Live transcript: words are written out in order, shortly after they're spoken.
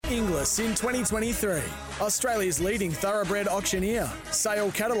Inglis in 2023. Australia's leading thoroughbred auctioneer.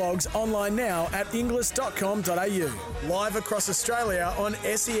 Sale catalogues online now at inglis.com.au. Live across Australia on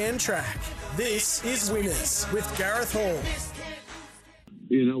SEN Track. This is Winners with Gareth Hall.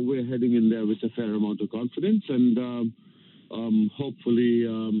 You know, we're heading in there with a fair amount of confidence and hopefully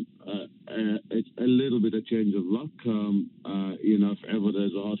a little bit of change of luck. You know, if ever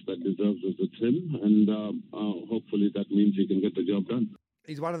there's a horse that deserves it, it's him. And hopefully that means he can get the job done.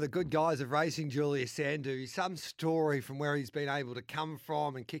 He's one of the good guys of racing, Julius Sandu. Some story from where he's been able to come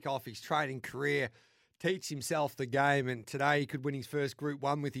from and kick off his training career, teach himself the game, and today he could win his first Group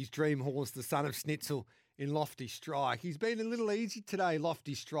 1 with his dream horse, the son of Schnitzel, in Lofty Strike. He's been a little easy today,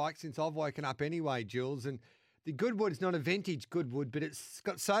 Lofty Strike, since I've woken up anyway, Jules. And the Goodwood is not a vintage Goodwood, but it's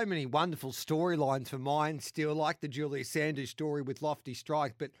got so many wonderful storylines for mine still, like the Julius Sandu story with Lofty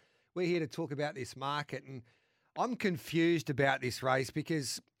Strike. But we're here to talk about this market, and I'm confused about this race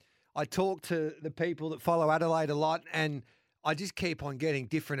because I talk to the people that follow Adelaide a lot, and I just keep on getting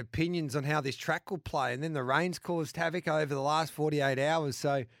different opinions on how this track will play. And then the rain's caused havoc over the last 48 hours.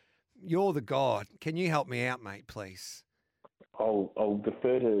 So you're the god. Can you help me out, mate, please? I'll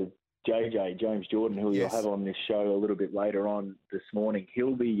defer to JJ, James Jordan, who you'll have on this show a little bit later on this morning.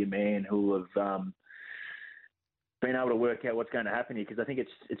 He'll be your man who will have been able to work out what's going to happen here, because I think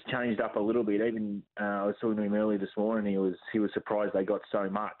it's changed up a little bit. Even I was talking to him earlier this morning. He was surprised they got so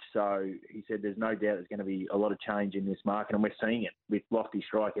much. So he said there's no doubt there's going to be a lot of change in this market, and we're seeing it with Lofty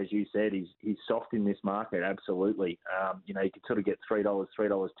Strike. As you said, he's soft in this market, absolutely. You know, you could sort of get $3,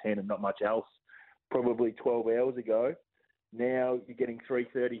 $3.10 and not much else probably 12 hours ago. Now you're getting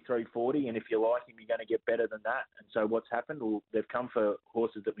 $3.30, $3.40, and if you like him, you're going to get better than that. And so what's happened? Well, they've come for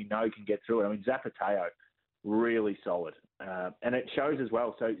horses that we know can get through it. I mean, Zapateo, really solid. And it shows as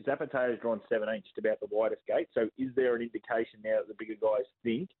well. So Zapateo's drawn 17, just about the widest gate. So is there an indication now that the bigger guys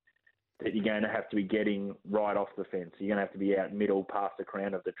think that you're going to have to be getting right off the fence? You're going to have to be out middle past the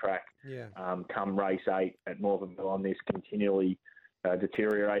crown of the track come race 8 at Morphettville on this continually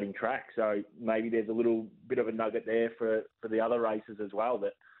deteriorating track. So maybe there's a little bit of a nugget there for the other races as well,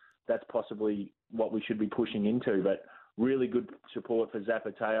 that's possibly what we should be pushing into. But really good support for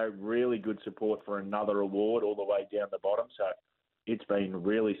Zapateo, really good support for another award all the way down the bottom. So it's been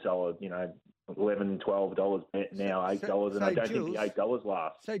really solid, you know, $11, $12 bet now, $8, and I don't think the $8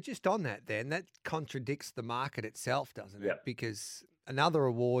 lasts. So just on that then, that contradicts the market itself, doesn't it? Because another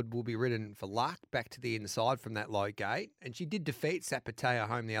award will be ridden for luck back to the inside from that low gate. And she did defeat Zapateo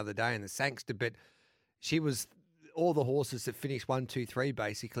home the other day in the Sangster, but she was all the horses that finished 1, 2, 3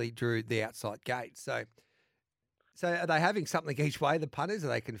 basically drew the outside gate. So are they having something each way, the punters? Are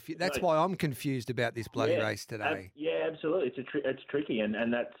they confused? That's why I'm confused about this bloody race today. Absolutely. It's tricky, and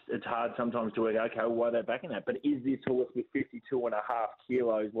it's hard sometimes to work out, okay, well, why are they backing that? But is this horse with 52.5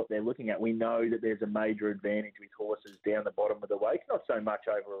 kilos what they're looking at? We know that there's a major advantage with horses down the bottom of the weight. Not so much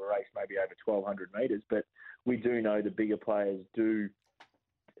over a race, maybe over 1,200 metres, but we do know the bigger players do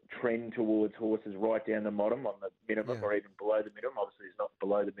trend towards horses right down the bottom on the minimum or even below the minimum. Obviously, it's not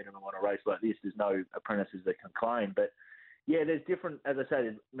below the minimum on a race like this. There's no apprentices that can claim. But, yeah, there's different, as I say,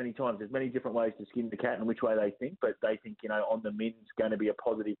 there's many different ways to skin the cat and which way they think. But they think, you know, on the min's going to be a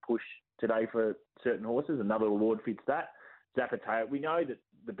positive push today for certain horses. Another award fits that. Zapateo, we know that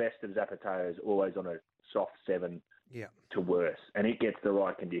the best of Zapateo is always on a soft 7 to worse, and it gets the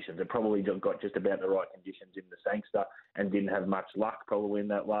right conditions. It probably got just about the right conditions in the Sangster and didn't have much luck probably in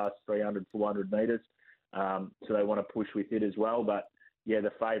that last 300, 400 metres. So they want to push with it as well. But, yeah,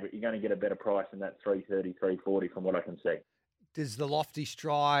 the favourite, you're going to get a better price than that $3.30, $3.40 from what I can see. Does the Lofty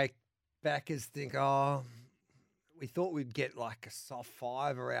Strike backers think, we thought we'd get like a soft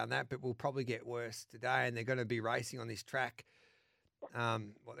 5 around that, but we'll probably get worse today, and they're going to be racing on this track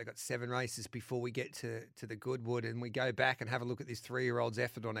they've got 7 races before we get to the Goodwood, and we go back and have a look at this 3-year-old's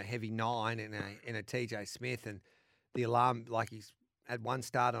effort on a heavy 9 in a TJ Smith, and the alarm, like he's had one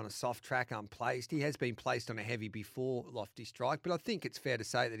start on a soft track unplaced. He has been placed on a heavy before Lofty Strike, but I think it's fair to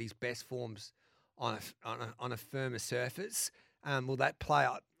say that his best form's on a firmer surface. Will that play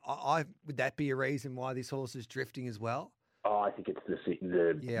out? Would that be a reason why this horse is drifting as well? I think it's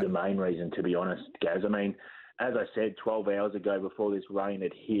the main reason, to be honest, Gaz. I mean, as I said 12 hours ago before this rain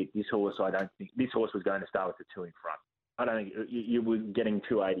had hit, this horse was going to start with the 2 in front. I don't think you were getting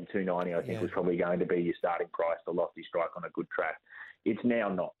 280, 290, I think was probably going to be your starting price for Lofty Strike on a good track. It's now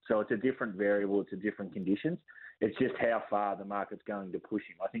not. So it's a different variable. It's a different conditions. It's just how far the market's going to push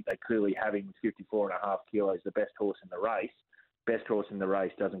him. I think they clearly have him with 54.5 kilos, the best horse in the race. Best horse in the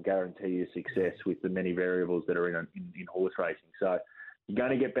race doesn't guarantee you success with the many variables that are in horse racing. So you're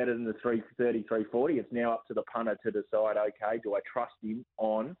going to get better than the 330, 340. It's now up to the punter to decide, okay, do I trust him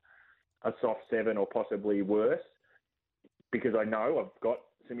on a soft 7 or possibly worse? Because I know I've got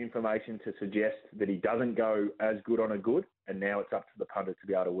some information to suggest that he doesn't go as good on a good, and now it's up to the punter to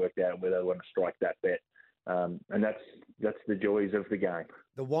be able to work out whether they want to strike that bet. And that's the joys of the game.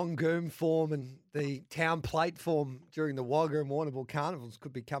 The Wangoom form and the Town Plate form during the Wagga and Warrnambool Carnivals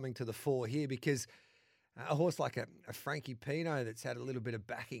could be coming to the fore here, because a horse like a Frankie Pino that's had a little bit of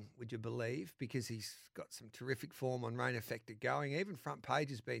backing, would you believe, because he's got some terrific form on Rain Affected going. Even Front Page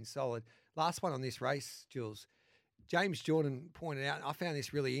has been solid. Last one on this race, Jules. James Jordan pointed out, I found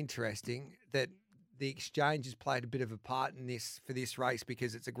this really interesting, that the exchange has played a bit of a part in this for this race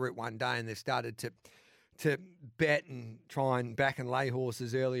because it's a Group 1 day and they've started to bet and try and back and lay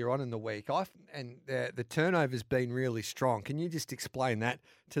horses earlier on in the week. And the turnover's been really strong. Can you just explain that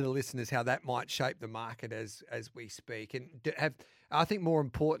to the listeners, how that might shape the market as we speak? And I think more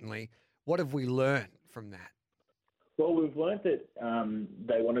importantly, what have we learned from that? Well, we've learnt that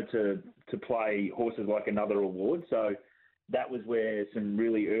they wanted to play horses like Another Award. So that was where some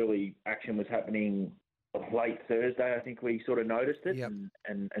really early action was happening late Thursday. I think we sort of noticed it. Yep.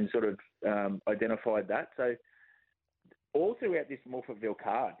 and sort of identified that. So all throughout this Morphettville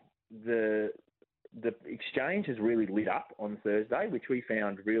card, the exchange has really lit up on Thursday, which we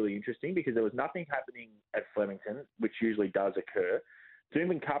found really interesting because there was nothing happening at Flemington, which usually does occur.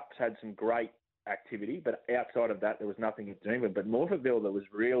 Doomben Cups had some great activity, but outside of that, there was nothing at Doomben. But Morphettville, there was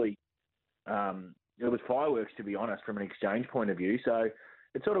really it was fireworks, to be honest, from an exchange point of view. So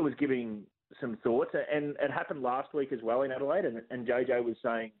it sort of was giving some thoughts, and it happened last week as well in Adelaide, and JJ was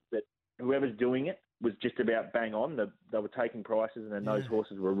saying that whoever's doing it was just about bang on. They were taking prices, and then those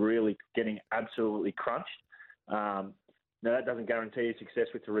horses were really getting absolutely crunched. Now, that doesn't guarantee you success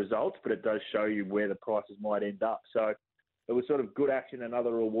with the results, but it does show you where the prices might end up. So it was sort of good action,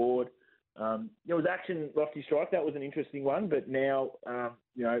 Another Award. There was action, Lofty Strike. That was an interesting one, but now,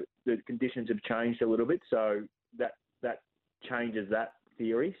 the conditions have changed a little bit, so that changes that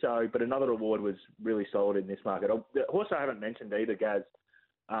theory. So, but Another Award was really solid in this market. The horse I haven't mentioned either, Gaz,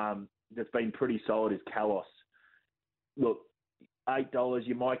 that's been pretty solid is Kalos. Look, $8,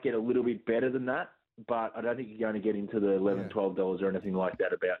 you might get a little bit better than that, but I don't think you're going to get into the $11, $12 or anything like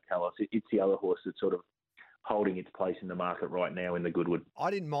that about Kalos. It's the other horse that's sort of holding its place in the market right now in the Goodwood. I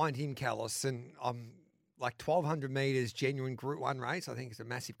didn't mind him, Kalos, and I'm like 1,200 metres genuine Group 1 race. I think it's a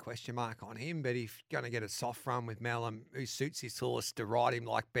massive question mark on him, but if you're going to get a soft run with Mellum, who suits his horse to ride him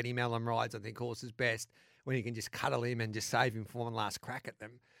like Benny Mellum rides, I think horse is best when you can just cuddle him and just save him for one last crack at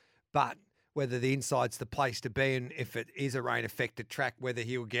them. But whether the inside's the place to be, and if it is a rain-affected track, whether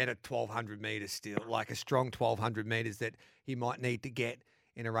he'll get a 1,200 metres still, like a strong 1,200 metres that he might need to get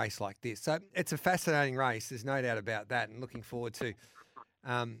in a race like this. So it's a fascinating race. There's no doubt about that, and looking forward to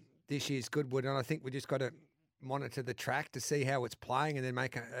this year's Goodwood. And I think we just got to monitor the track to see how it's playing and then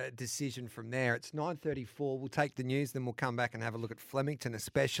make a decision from there. It's 9:34. We'll take the news, then we'll come back and have a look at Flemington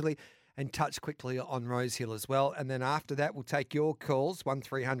especially, and touch quickly on Rosehill as well. And then after that, we'll take your calls,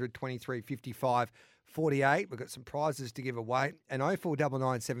 1300 23 55 48. We've got some prizes to give away. And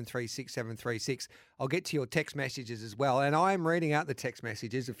 0499 736 736. I'll get to your text messages as well. And I am reading out the text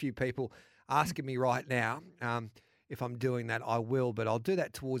messages. A few people asking me right now. If I'm doing that, I will. But I'll do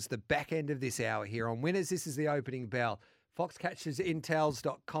that towards the back end of this hour here on Winners. This is the opening bell.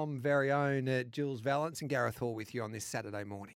 Foxcatchersintels.com very own Jules Valance and Gareth Hall with you on this Saturday morning.